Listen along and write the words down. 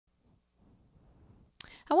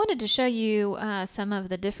I wanted to show you some of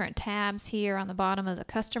the different tabs here on the bottom of the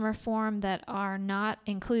customer form that are not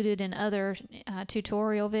included in other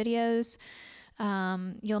tutorial videos.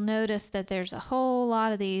 You'll notice that there's a whole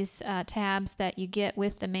lot of these tabs that you get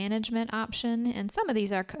with the management option, and some of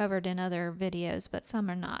these are covered in other videos, but some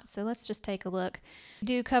are not. So let's just take a look. We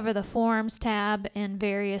do cover the forms tab in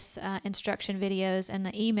various instruction videos, and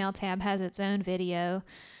the email tab has its own video.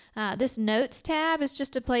 This notes tab is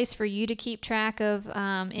just a place for you to keep track of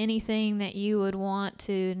anything that you would want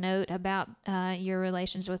to note about your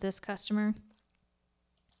relations with this customer.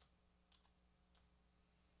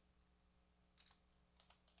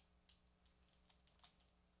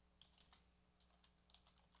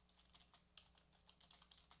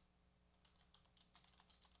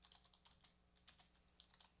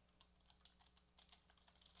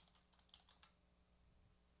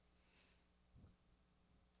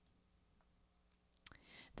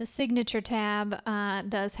 The signature tab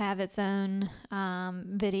does have its own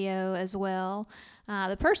video as well.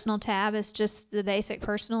 The personal tab is just the basic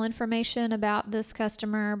personal information about this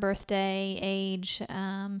customer: birthday, age,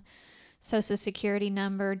 social security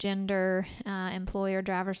number, gender, employer,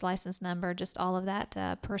 driver's license number, just all of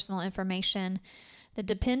that personal information. The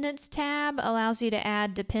dependents tab allows you to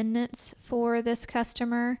add dependents for this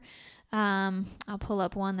customer. I'll pull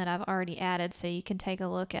up one that I've already added so you can take a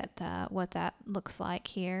look at what that looks like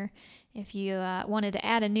here. If you wanted to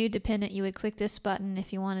add a new dependent, you would click this button.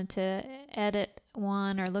 If you wanted to edit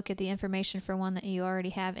one or look at the information for one that you already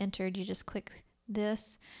have entered, you just click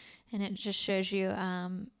this, and it just shows you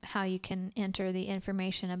how you can enter the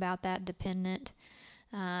information about that dependent,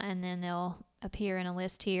 and then they'll appear in a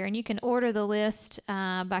list here. And you can order the list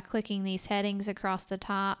by clicking these headings across the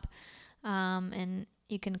top, and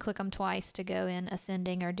you can click them twice to go in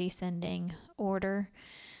ascending or descending order.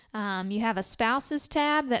 You have a spouses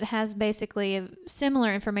tab that has basically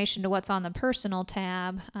similar information to what's on the personal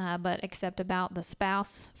tab, but except about the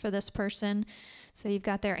spouse for this person. So you've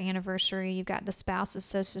got their anniversary, you've got the spouse's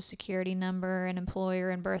social security number and employer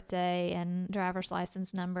and birthday and driver's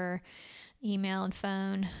license number, email and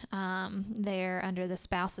phone there under the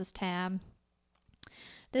spouses tab.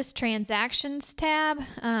 This transactions tab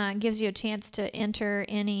gives you a chance to enter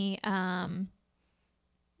any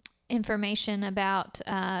information about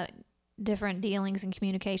different dealings and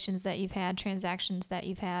communications that you've had, transactions that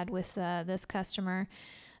you've had with this customer.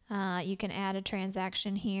 You can add a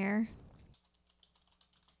transaction here.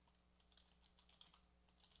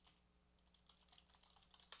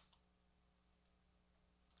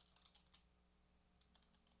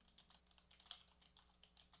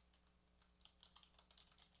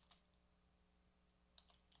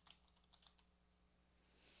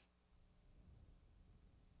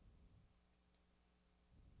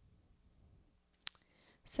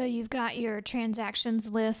 So you've got your transactions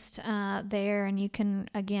list there, and you can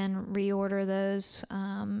again reorder those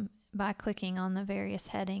by clicking on the various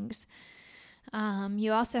headings.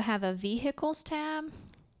 You also have a vehicles tab.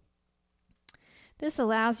 This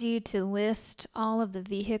allows you to list all of the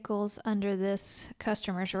vehicles under this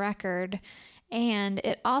customer's record, and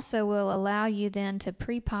it also will allow you then to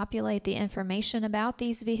pre-populate the information about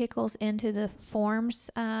these vehicles into the forms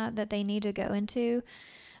that they need to go into.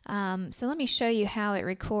 So let me show you how it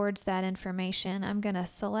records that information. I'm going to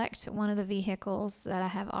select one of the vehicles that I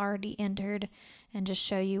have already entered and just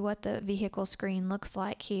show you what the vehicle screen looks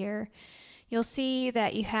like here. You'll see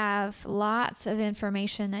that you have lots of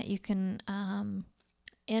information that you can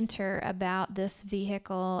enter about this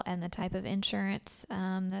vehicle and the type of insurance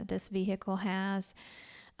that this vehicle has.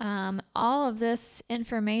 All of this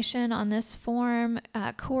information on this form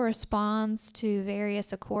corresponds to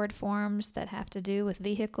various ACORD forms that have to do with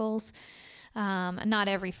vehicles. Not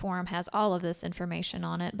every form has all of this information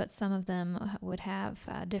on it, but some of them would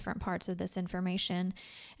have different parts of this information.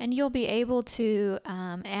 And you'll be able to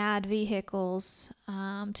add vehicles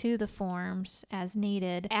to the forms as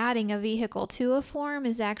needed. Adding a vehicle to a form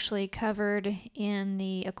is actually covered in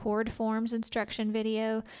the ACORD Forms instruction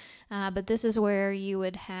video, but this is where you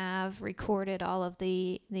would have recorded all of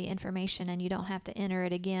the information, and you don't have to enter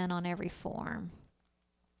it again on every form.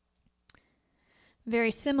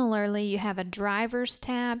 Very similarly, you have a drivers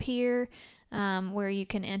tab here where you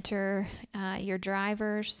can enter your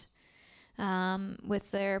drivers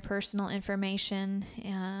with their personal information,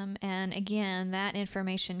 and again, that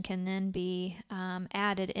information can then be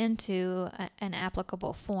added into an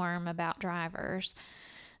applicable form about drivers.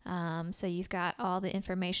 So you've got all the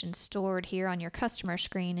information stored here on your customer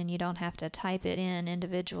screen, and you don't have to type it in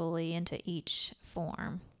individually into each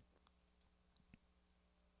form.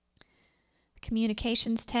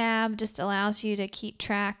 Communications tab just allows you to keep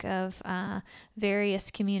track of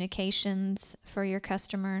various communications for your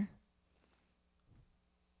customer.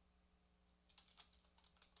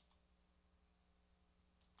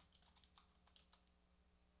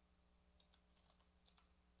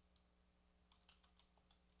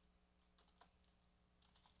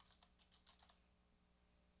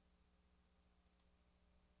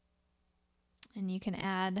 And you can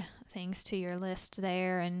add things to your list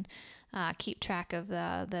there and keep track of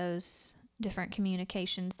those different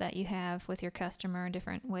communications that you have with your customer,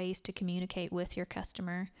 different ways to communicate with your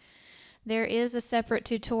customer. There is a separate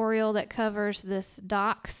tutorial that covers this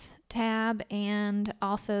Docs tab and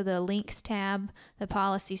also the Links tab, the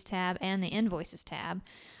Policies tab, and the Invoices tab.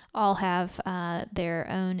 All have their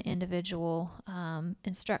own individual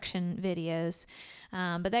instruction videos.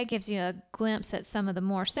 But that gives you a glimpse at some of the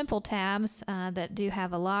more simple tabs that do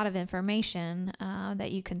have a lot of information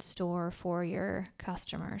that you can store for your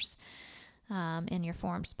customers in your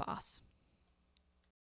Forms Boss.